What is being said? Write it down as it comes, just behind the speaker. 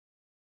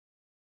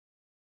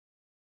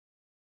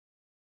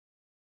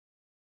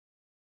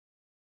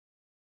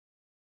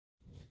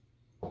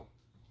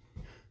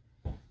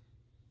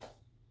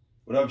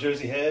What up,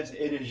 Jersey heads?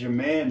 It is your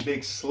man,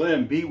 Big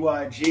Slymm,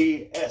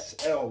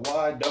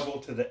 BYG-SLY double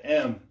to the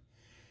M,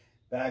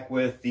 back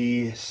with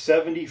the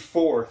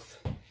 74th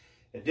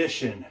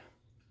edition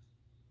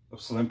of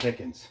Slymm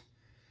Pyckynz,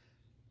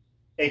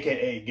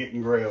 aka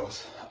Getting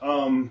Grails.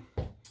 Wanted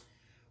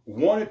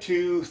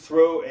to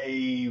throw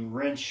a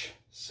wrench,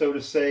 so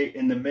to say,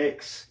 in the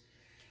mix.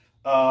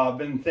 I've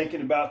been thinking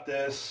about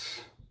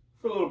this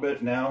for a little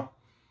bit now,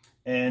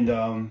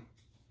 and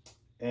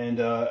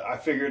I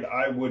figured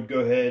I would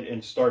go ahead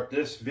and start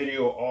this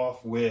video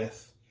off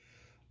with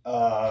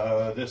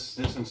this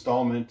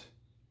installment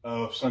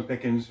of Slymm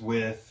Pyckynz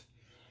with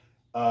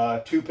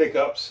two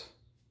pickups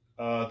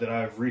that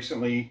I've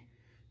recently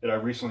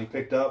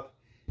picked up,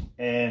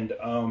 and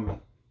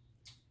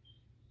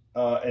then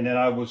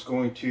I was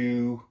going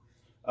to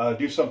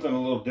do something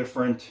a little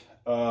different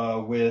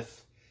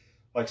with,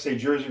 like, say,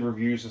 jersey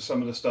reviews of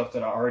some of the stuff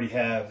that I already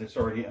have that's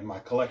already in my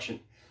collection.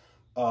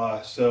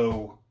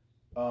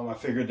 I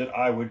figured that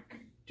I would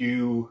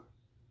do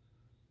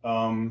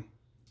a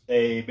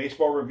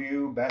baseball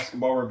review,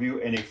 basketball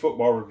review, and a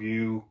football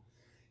review,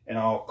 and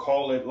I'll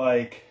call it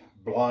like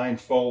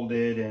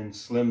Blindfolded and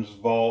Slymm's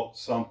Vault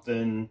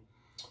something.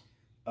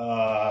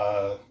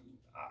 I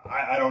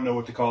don't know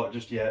what to call it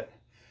just yet.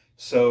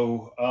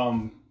 So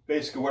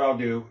basically what I'll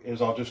do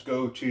is I'll just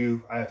go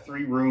to, I have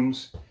three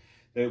rooms.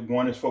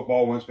 One is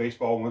football, one's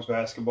baseball, one's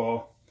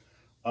basketball.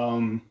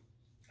 I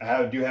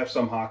do have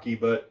some hockey,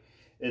 but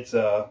it's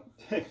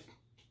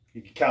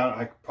you can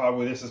count.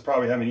 This is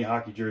probably how many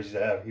hockey jerseys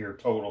I have here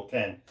total,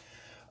 10,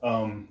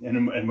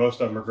 and most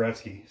of them are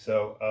Gretzky.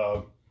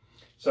 So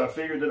I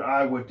figured that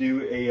I would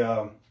do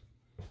a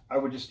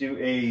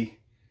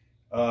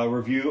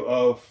review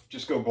of,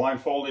 just go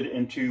blindfolded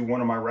into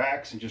one of my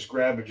racks and just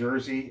grab a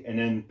jersey and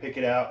then pick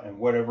it out, and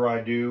whatever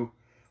I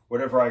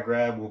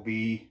grab will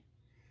be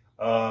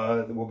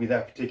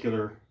that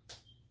particular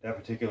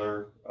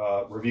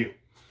review.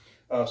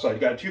 So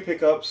I've got two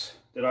pickups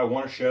that I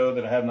want to show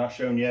that I have not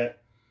shown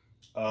yet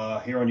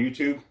here on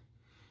YouTube.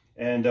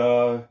 And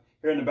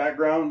here in the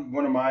background,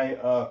 one of my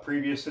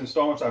previous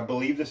installments, I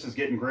believe this is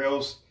Getting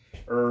Grails,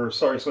 or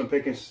sorry, Slymm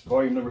Pyckynz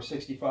volume number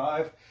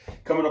 65,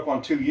 coming up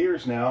on 2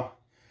 years now.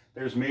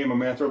 There's me and my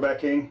man Throwback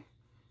King,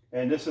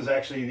 and this is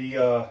actually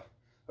a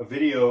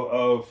video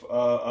of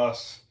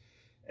us,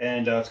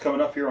 and it's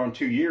coming up here on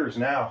 2 years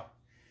now.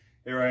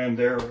 Here I am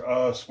there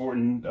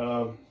sporting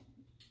the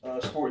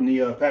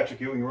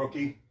Patrick Ewing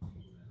rookie,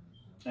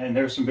 and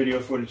there's some video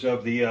footage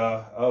of the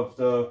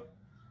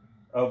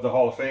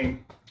Hall of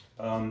Fame,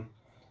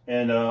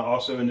 and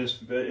also in this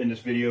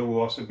video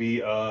will also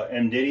be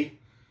M Diddy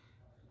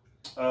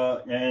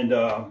and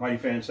Mighty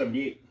Fan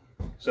 78.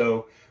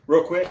 So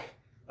real quick,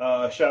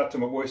 shout out to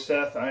my boy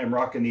Seth. I am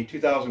rocking the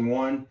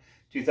 2001,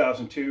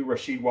 2002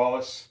 Rasheed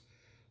Wallace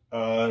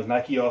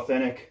Nike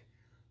Authentic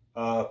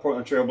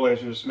Portland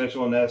Trailblazers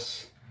Mitchell &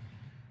 Ness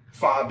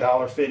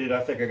 $5 fitted.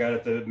 I think I got it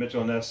at the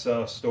Mitchell & Ness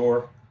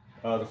store,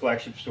 the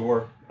flagship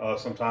store,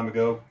 some time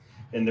ago,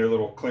 in their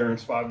little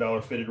clearance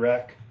 $5 fitted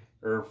rack,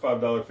 or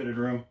 $5 fitted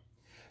room.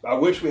 I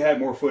wish we had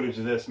more footage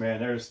of this,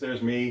 man.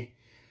 There's me,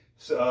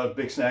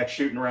 Big Snack,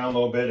 shooting around a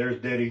little bit.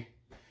 There's Diddy.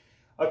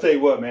 I'll tell you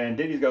what, man,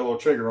 Diddy's got a little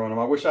trigger on him.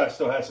 I wish I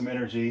still had some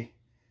energy.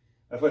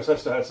 I wish I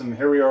still had some.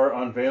 Here we are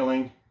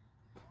unveiling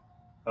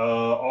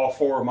all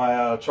four of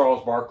my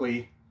Charles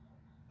Barkley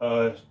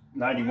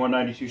 91,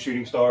 92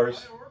 shooting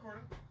stars.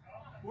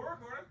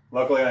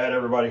 Luckily, I had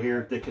everybody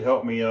here that could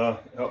help me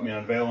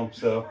unveil them.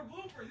 So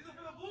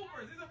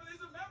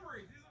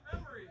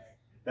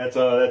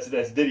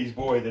that's Diddy's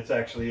boy. That's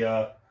actually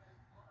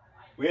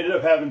we ended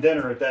up having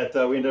dinner at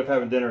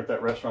that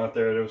restaurant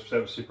there.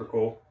 That was super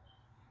cool.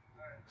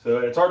 So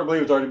it's hard to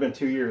believe it's already been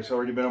 2 years. It's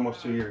already been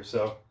almost 2 years.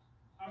 So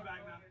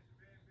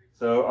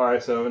all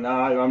right. So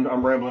now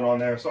I'm rambling on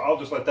there. So I'll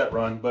just let that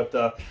run. But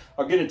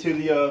I'll get into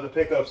the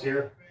pickups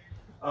here.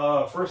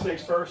 First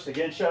things first.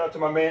 Again, shout out to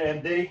my man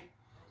M Diddy.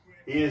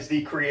 He is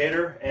the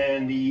creator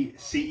and the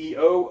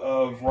CEO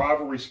of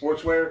Rivalry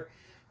Sportswear.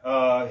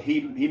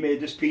 He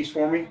made this piece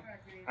for me.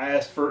 I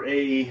asked for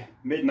a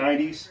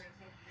mid-90s.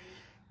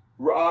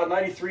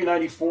 93,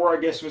 94, I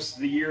guess, was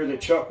the year that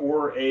Chuck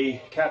wore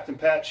a captain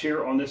patch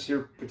here on this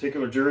here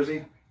particular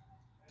jersey.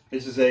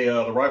 This is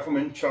the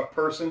Rifleman Chuck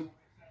Person.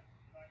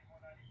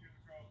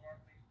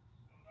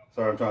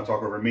 Sorry, I'm trying to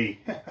talk over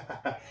me.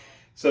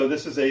 So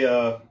this is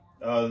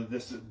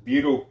this is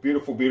beautiful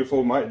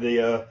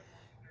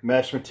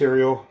mesh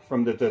material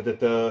from the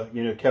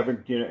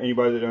Kevin,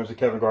 anybody that knows the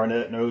Kevin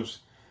Garnett knows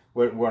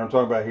what I'm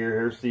talking about here.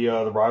 Here's the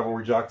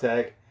Rivalry jock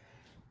tag,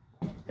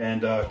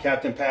 and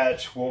captain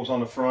patch, wolves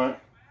on the front,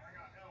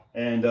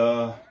 and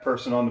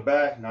person on the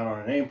back, not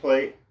on a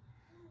nameplate.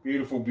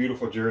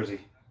 Beautiful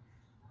jersey.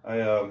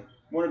 I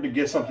wanted to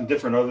get something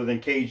different other than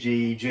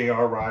KG,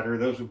 JR Rider.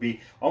 Those would be,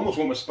 almost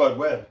went with Spud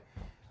Webb.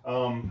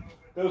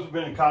 Those have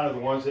been kind of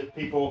the ones that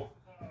people.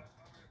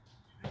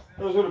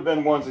 Those would have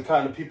been ones that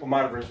kind of people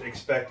might have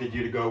expected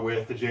you to go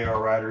with, the JR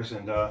Riders.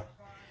 And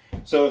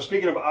so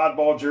speaking of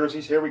oddball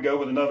jerseys, here we go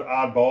with another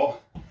oddball.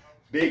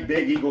 Big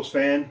Eagles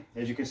fan.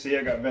 As you can see,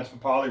 I got Vespa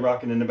Polly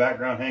rocking in the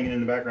background, hanging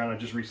in the background. I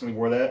just recently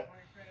wore that.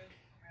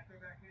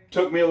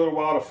 Took me a little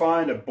while to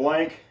find a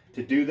blank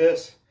to do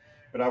this,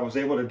 but I was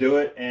able to do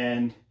it,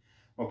 and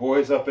my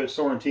boys up at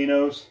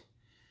Sorrentino's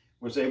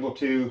was able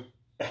to...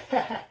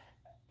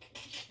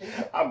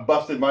 I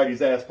busted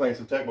Mighty's ass playing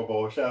some Tecmo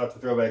Bowl. Shout out to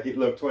Throwback.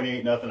 Look,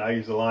 28-0. I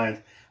used the Lions.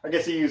 I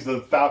guess he used the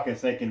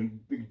Falcons,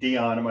 thinking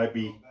Dion, it might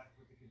be...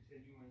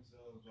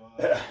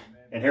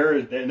 And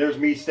there's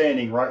me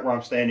standing right where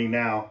I'm standing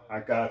now.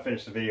 I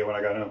finished the video when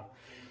I got home.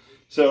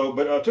 So,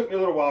 but it took me a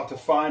little while to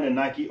find a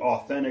Nike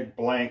Authentic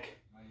blank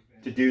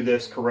to do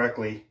this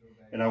correctly,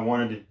 and I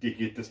wanted to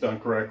get this done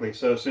correctly.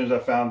 So as soon as I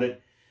found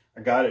it,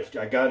 I got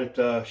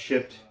it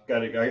shipped.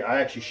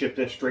 I actually shipped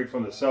this straight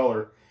from the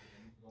seller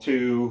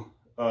to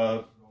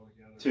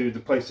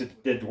the place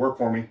that did the work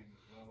for me,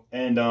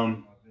 and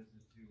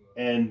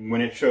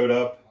when it showed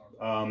up,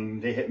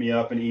 they hit me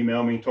up and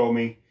emailed me and told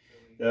me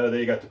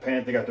they got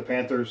the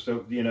Panthers,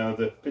 so you know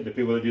the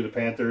people that do the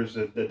Panthers,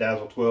 the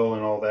Dazzle Twill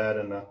and all that,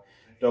 and the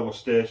double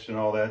stitch and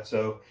all that.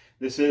 So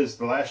this is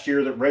the last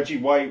year that Reggie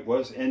White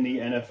was in the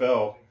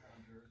NFL.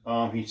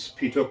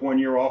 He took 1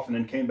 year off and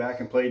then came back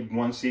and played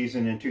one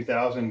season in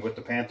 2000 with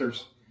the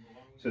Panthers.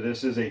 So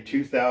this is a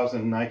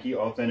 2000 Nike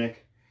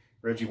Authentic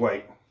Reggie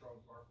White.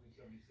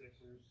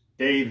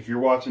 Dave, if you're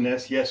watching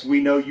this, yes,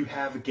 we know you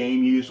have a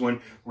game used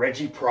one.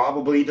 Reggie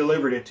probably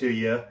delivered it to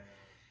you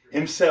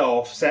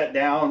himself, sat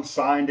down,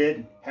 signed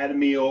it, had a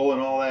meal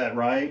and all that,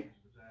 right?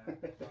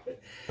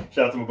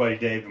 Shout out to my buddy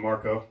Dave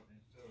DeMarco.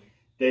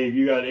 Dave,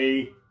 you got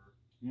a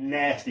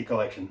nasty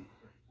collection.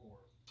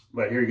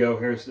 But here you go.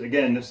 Here's,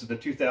 again, this is the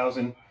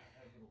 2000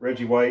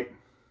 Reggie White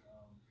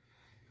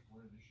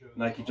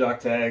Nike Jock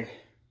Tag.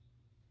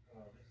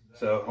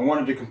 So I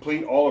wanted to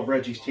complete all of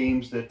Reggie's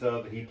teams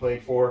that he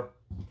played for.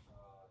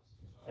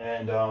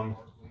 And I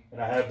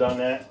have done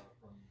that.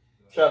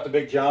 Shout out to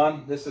Big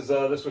John. This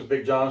was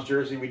Big John's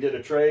jersey. We did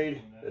a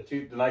trade, the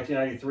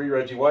 1993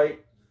 Reggie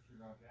White,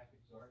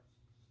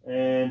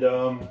 and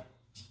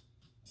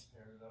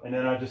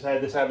then I just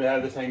had this, happened to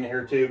have this hanging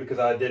here too because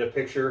I did a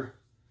picture.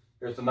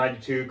 There's the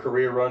 92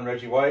 career run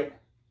Reggie White.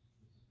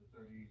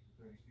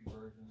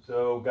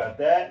 So got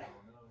that.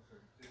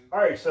 All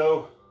right,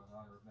 so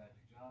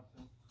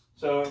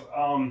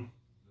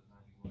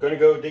gonna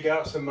go dig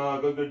out some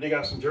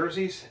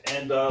jerseys,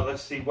 and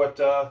let's see what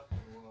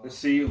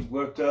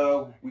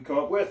we come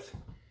up with,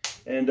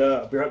 and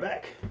I'll be right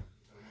back.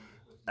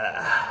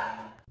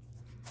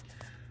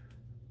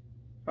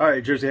 All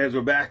right, Jersey heads,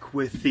 we're back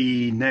with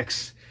the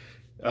next,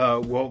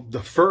 well,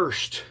 the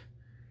first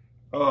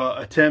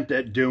attempt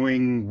at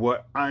doing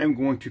what I'm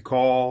going to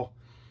call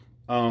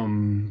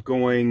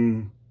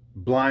going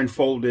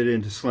blindfolded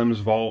into Slymm's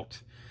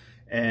vault.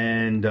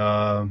 And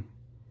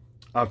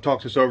I've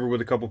talked this over with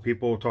a couple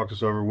people, talked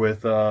this over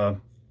with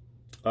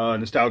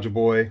Nostalgia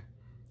Boy,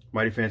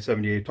 Mighty Fan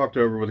 78, talked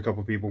it over with a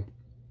couple people,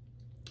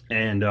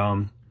 and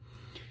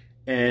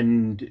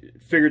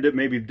figured that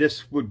maybe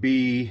this would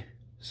be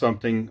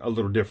something a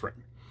little different.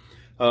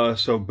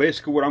 So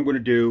basically what I'm going to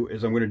do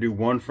is I'm going to do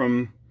one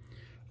from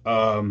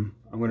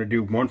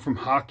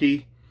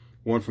hockey,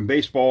 one from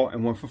baseball,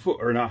 and one from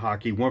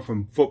one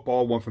from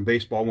football, one from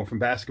baseball, one from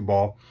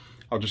basketball.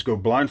 I'll just go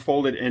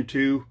blindfolded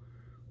into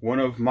one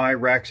of my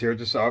racks here,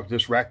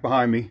 this rack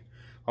behind me.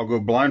 I'll go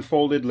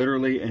blindfolded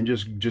literally and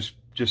just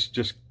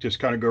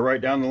kind of go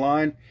right down the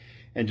line,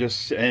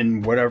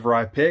 and whatever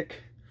I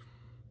pick,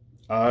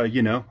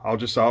 you know, I'll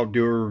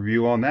do a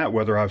review on that,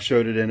 whether I've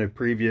showed it in a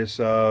previous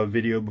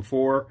video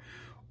before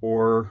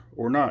or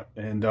not,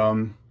 and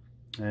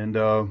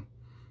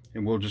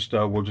we'll just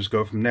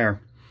go from there.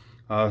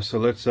 So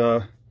let's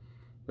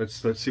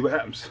see what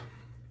happens.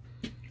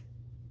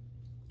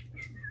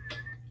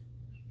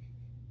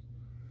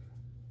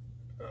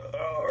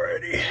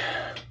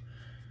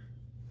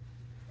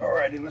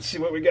 Alrighty, let's see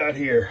what we got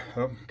here.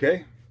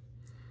 Okay.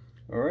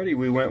 Alrighty,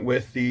 we went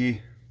with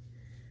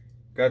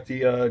got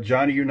the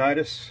Johnny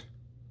Unitas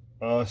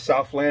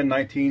Southland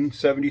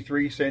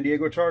 1973 San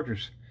Diego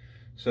Chargers.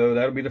 So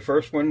that'll be the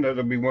first one.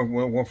 That'll be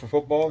one for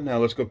football. Now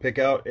let's go pick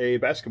out a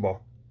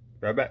basketball.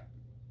 Right back.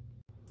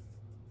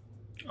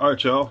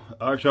 Alright, y'all.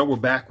 We're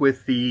back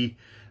with the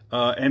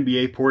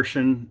NBA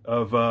portion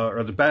of,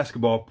 or the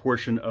basketball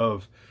portion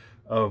of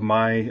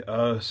my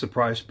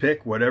surprise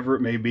pick, whatever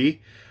it may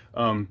be.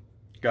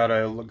 Got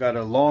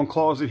a long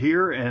closet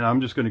here, and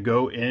I'm just going to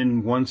go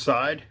in one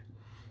side,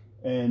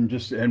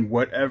 and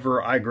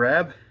whatever I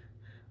grab,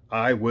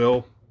 I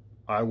will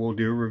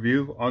do a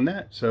review on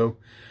that. So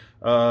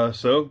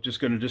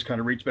just kind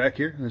of reach back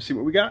here and see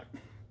what we got.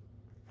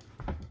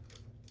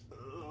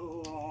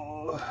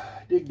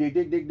 Dig.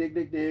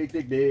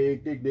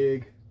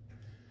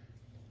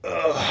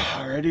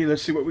 Alrighty,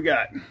 let's see what we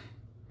got.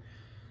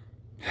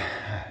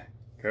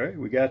 Okay,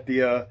 we got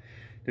the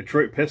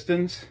Detroit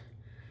Pistons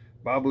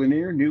Bob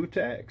Lanier new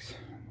tags.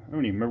 I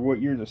don't even remember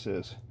what year this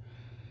is.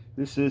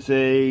 This is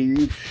a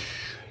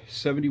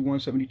 71,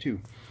 72.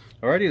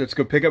 Alrighty, let's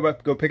go pick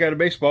out a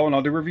baseball, and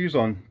I'll do reviews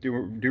on.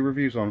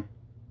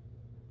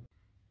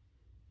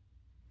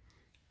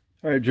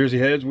 All right, Jersey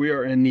heads, we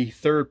are in the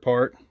third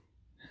part.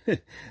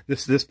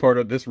 This part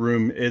of this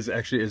room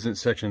isn't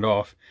sectioned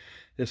off.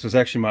 This was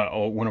actually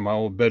one of my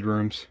old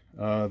bedrooms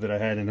that I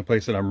had in the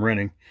place that I'm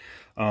renting.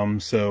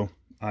 So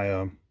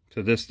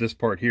this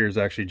part here is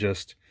actually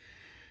just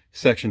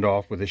sectioned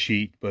off with a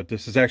sheet, but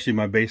this is actually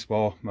my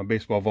baseball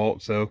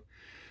vault. So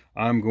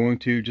I'm going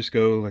to just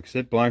go, like I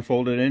said,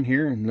 blindfolded in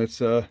here, and let's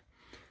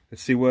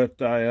see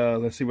what I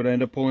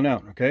end up pulling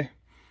out. Okay.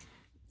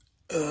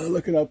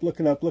 Looking up,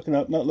 not looking,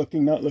 not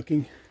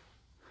looking.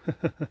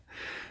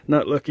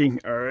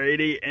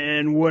 Alrighty,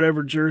 and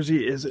whatever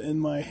jersey is in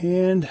my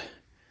hand.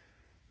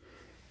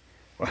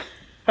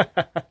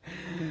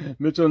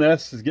 Mitchell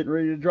Ness is getting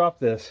ready to drop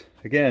this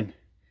again.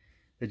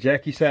 The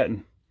Jackie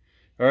Satin.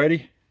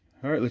 Alrighty,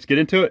 all right, let's get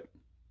into it.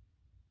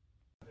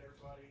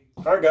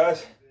 All right,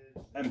 guys,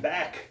 I'm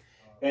back,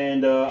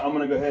 and I'm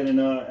gonna go ahead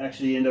and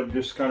actually end up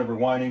just kind of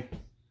rewind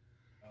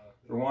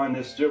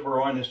this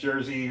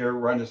jersey, or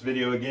rewind this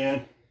video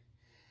again.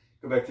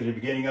 Go back to the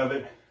beginning of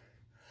it.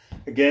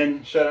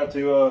 Again, shout out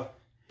to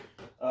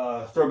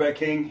Throwback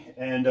King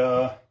and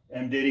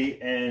M Diddy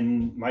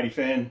and Mighty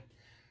Fan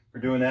for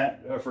doing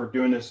that, for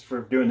doing this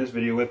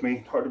video with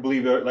me. Hard to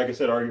believe, like I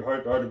said,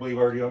 hard to believe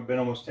already been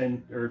almost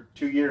 2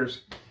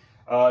 years.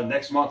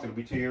 Next month it'll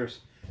be 2 years.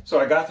 So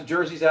I got the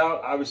jerseys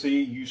out. Obviously,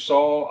 you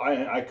saw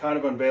I kind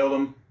of unveiled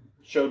them,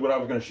 showed what I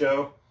was going to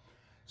show.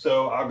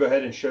 So I'll go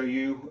ahead and show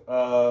you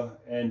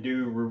and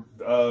do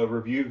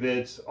review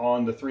vids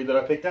on the 3 that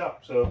I picked out.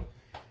 So,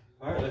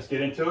 all right, let's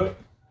get into it.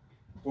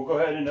 We'll go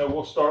ahead and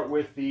we'll start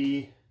with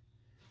the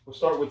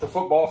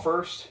football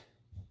first,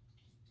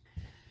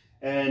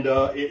 and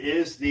it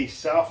is the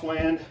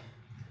Southland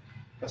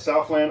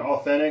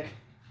Authentic,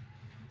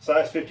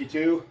 size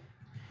 52,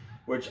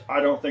 which I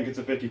don't think it's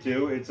a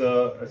 52. It's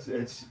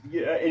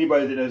yeah,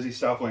 anybody that knows these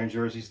Southland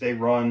jerseys, they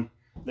run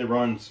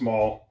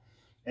small.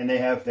 And they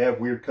have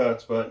weird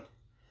cuts, but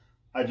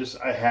I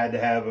had to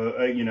have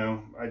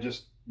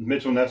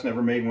Mitchell Ness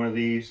never made one of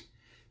these.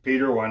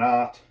 Peter, why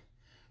not?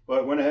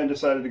 But went ahead and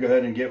decided to go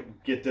ahead and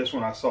get this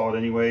one. I saw it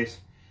anyways.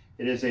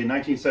 It is a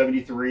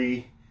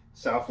 1973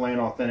 Southland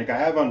Authentic. I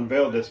have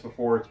unveiled this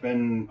before. It's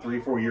been 3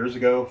 or 4 years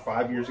ago,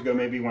 5 years ago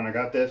maybe, when I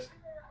got this.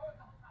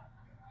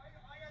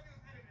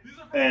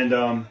 And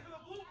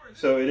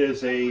so it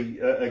is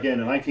again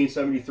a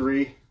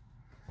 1973.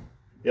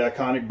 The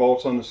iconic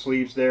bolts on the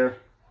sleeves there.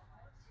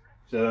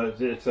 So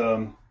it's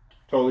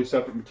totally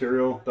separate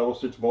material, double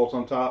stitch bolts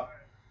on top.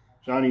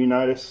 Johnny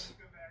Unitas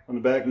on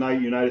the back.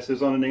 Nike Unitas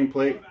is on the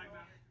nameplate,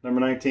 number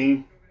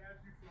 19.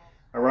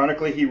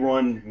 Ironically, he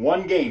won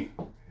one game.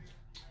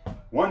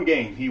 One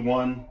game he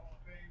won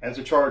as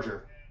a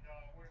Charger,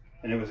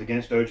 and it was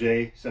against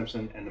O.J.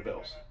 Simpson and the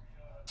Bills.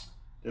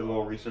 Did a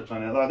little research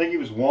on that. I think he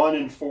was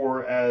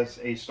 1-4 as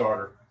a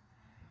starter.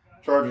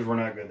 Chargers were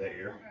not good that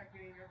year.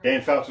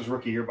 Dan Fouts'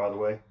 rookie year, by the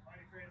way.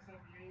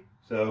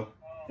 So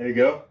there you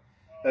go.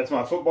 That's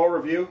my football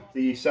review.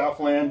 The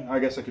Southland, I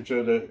guess I could show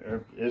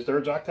is there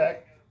a jock tag?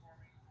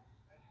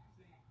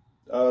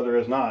 There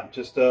is not.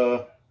 Just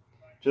the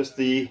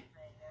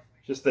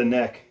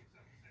neck,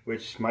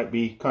 which might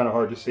be kind of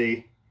hard to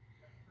see.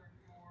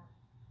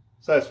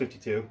 Size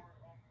 52,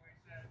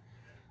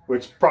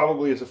 which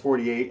probably is a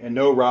 48, and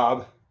no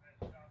Rob.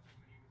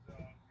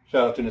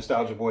 Shout out to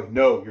Nostalgia Boy.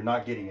 No, you're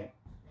not getting it.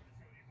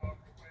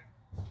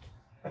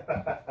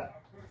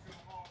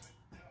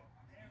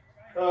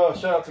 Oh,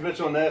 shout out to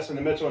Mitchell Ness and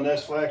the Mitchell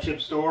Ness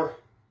flagship store.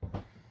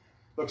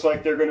 Looks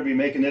like they're going to be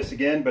making this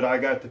again, but I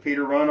got the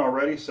Peter run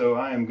already, so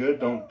I am good.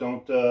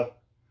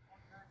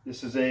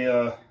 This is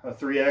a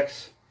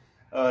 3X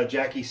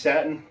Jackie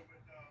Satin,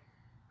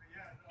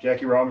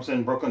 Jackie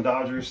Robinson, Brooklyn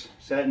Dodgers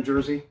satin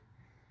jersey.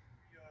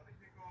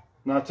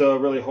 Not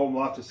really a whole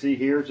lot to see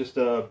here. Just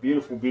a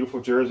beautiful,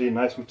 beautiful jersey,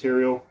 nice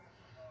material.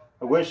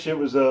 I wish it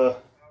was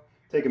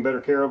taken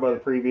better care of by the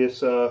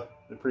previous.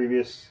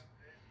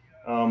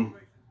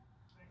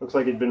 Looks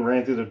like it'd been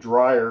ran through the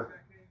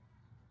dryer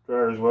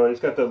as well. It's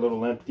got that little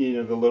lint,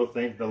 the lint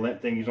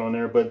thingies on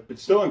there, but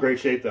it's still in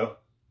great shape though,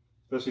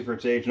 especially for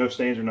its age. No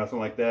stains or nothing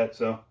like that.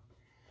 So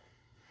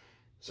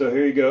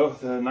here you go,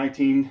 the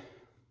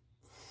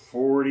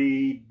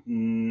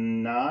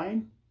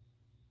 1949,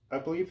 I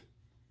believe.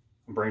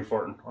 I'm brain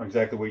farting on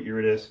exactly what year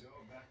it is,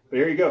 but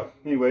here you go.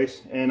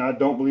 Anyways, and I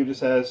don't believe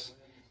this has.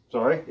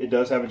 Sorry, it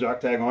does have a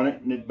jock tag on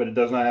it, but it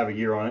does not have a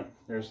year on it.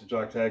 There's the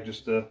jock tag,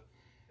 just the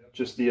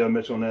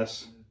Mitchell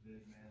Ness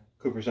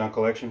Cooperstown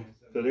collection.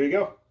 So there you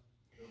go.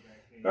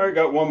 All right,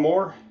 got one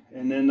more,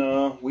 and then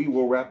we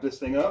will wrap this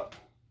thing up.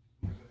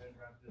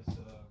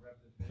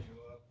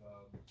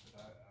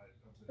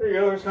 There you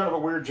go. There's kind of a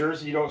weird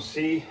jersey you don't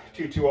see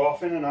too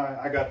often, and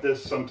I got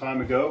this some time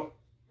ago.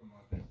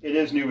 It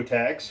is new with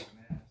tags.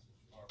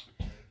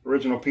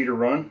 Original Peter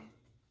run.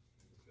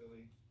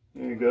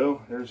 There you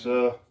go. There's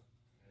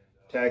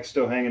tag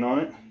still hanging on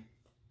it.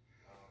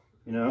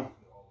 You know.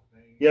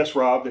 Yes,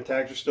 Rob, the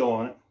tags are still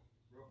on it.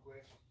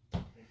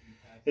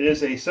 It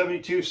is a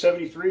 72,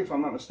 73, if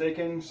I'm not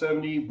mistaken.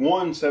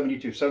 71,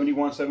 72.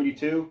 71,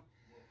 72.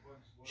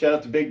 Shout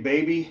out to Big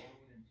Baby.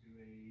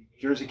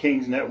 Jersey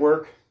Kings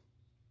Network.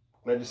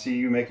 Glad to see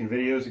you making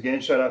videos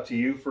again. Shout out to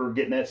you for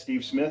getting that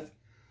Steve Smith.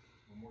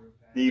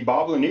 The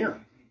Bob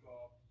Lanier,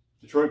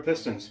 Detroit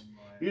Pistons.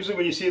 Usually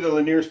when you see the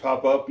Laniers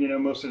pop up, you know,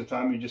 most of the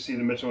time you just see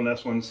the Mitchell &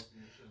 Ness ones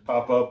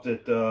pop up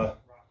that,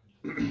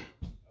 you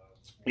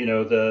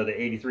know, the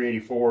 83,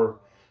 84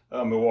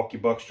 Milwaukee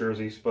Bucks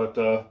jerseys. But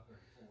I'm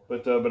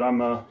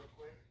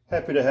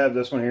happy to have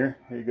this one here.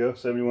 Here you go,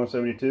 71,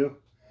 72.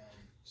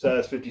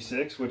 Size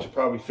 56, which will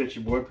probably fit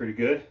your boy pretty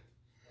good.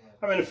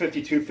 I'm in a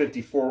 52,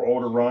 54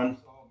 older run,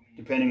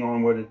 depending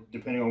on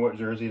what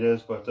jersey it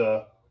is. But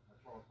I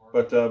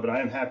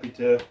am happy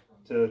to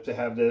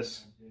have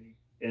this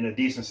in a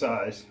decent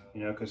size,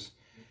 you know, because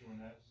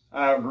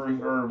I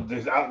outgrew, or the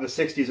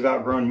 60s have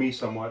outgrown me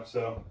somewhat.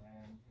 So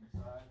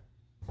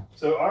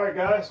all right,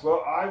 guys.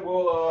 Well, I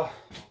will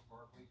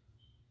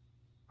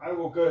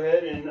go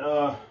ahead and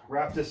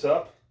wrap this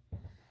up.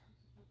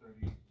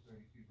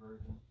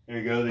 There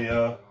you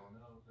go.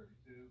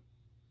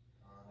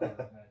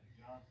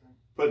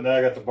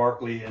 I got the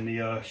Barkley and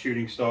the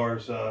Shooting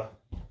Stars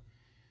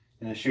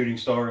Mitchell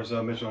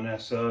 &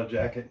 Ness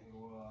jacket.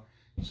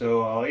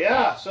 So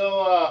yeah,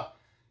 so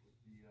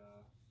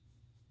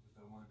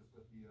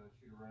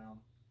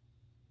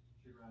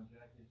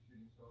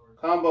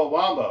combo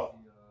wombo.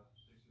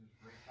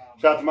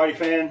 Shout out to Mighty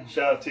Fan.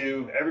 Shout out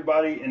to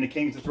everybody in the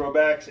Kings of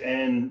Throwbacks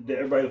and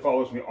everybody that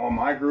follows me on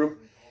my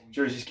group,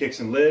 Jerzeys, Kicks,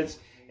 and Lids.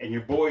 And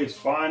your boy is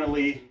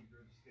finally,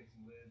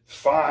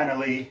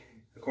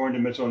 according to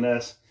Mitchell &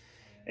 Ness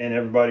and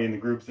everybody in the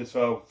group that's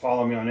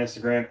following me on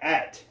Instagram,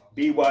 at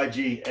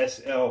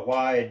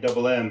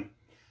BYGSLYMM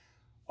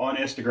on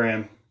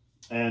Instagram.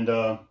 And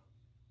look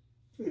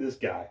at this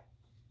guy.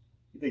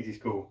 He thinks he's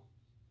cool.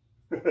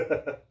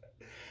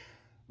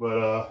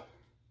 But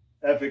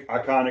epic,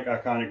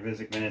 iconic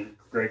visit, man.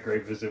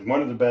 Great visit.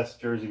 One of the best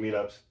Jersey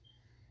meetups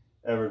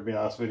ever, to be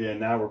honest with you.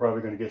 And now we're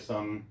probably going to get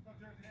some.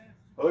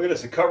 Oh, look at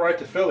this, a cut right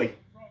to Philly.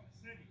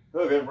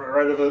 Look at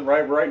right in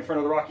front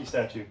of the Rocky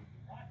statue.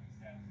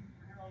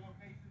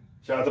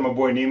 Shout out to my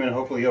boy Neiman.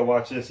 Hopefully he'll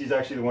watch this. He's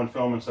actually the one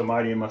filming, so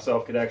Mighty and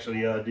myself could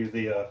actually do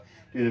the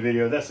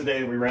video. That's the day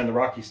that we ran the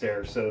Rocky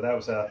stairs. So that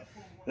was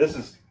this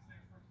is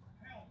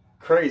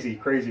crazy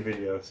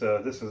video.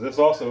 So this is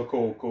also a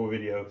cool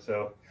video.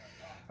 So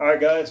all right,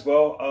 guys.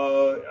 Well,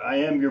 I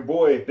am your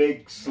boy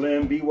Big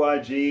Slymm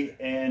BYG,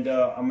 and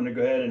I'm gonna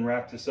go ahead and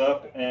wrap this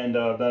up. And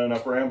I've done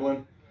enough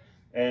rambling.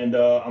 And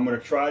I'm going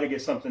to try to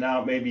get something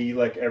out maybe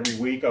like every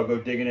week. I'll go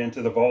digging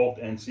into the vault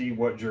and see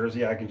what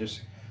jersey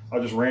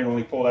I'll just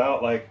randomly pull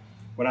out. Like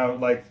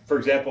for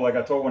example, like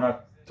I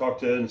talked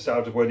to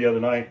Nostalgia Boy the other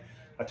night,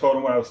 I told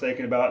him what I was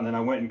thinking about, and then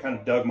I went and kind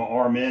of dug my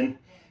arm in.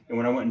 And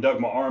when I went and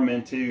dug my arm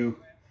into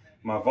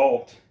my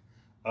vault,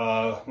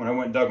 what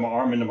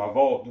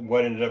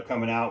ended up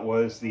coming out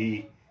was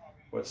the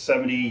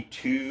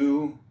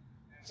 72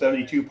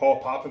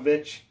 Paul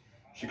Popovich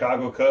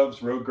Chicago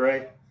Cubs Road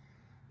Gray.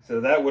 So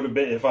that would have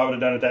been, if I would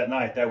have done it that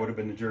night, that would have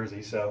been the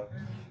jersey. So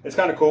it's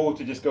kind of cool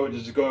to just go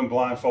and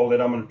blindfold it.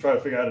 I'm going to try to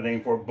figure out a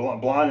name for it.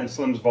 Blonde in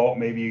Slim's vault,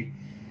 maybe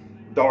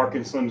dark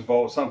in Slim's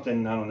vault,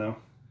 something, I don't know.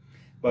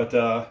 But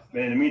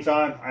in the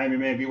meantime, I am your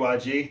man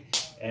BYG,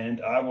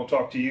 and I will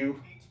talk to you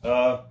in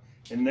the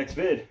next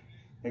vid.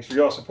 Thanks for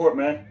y'all's support,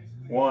 man.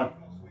 1.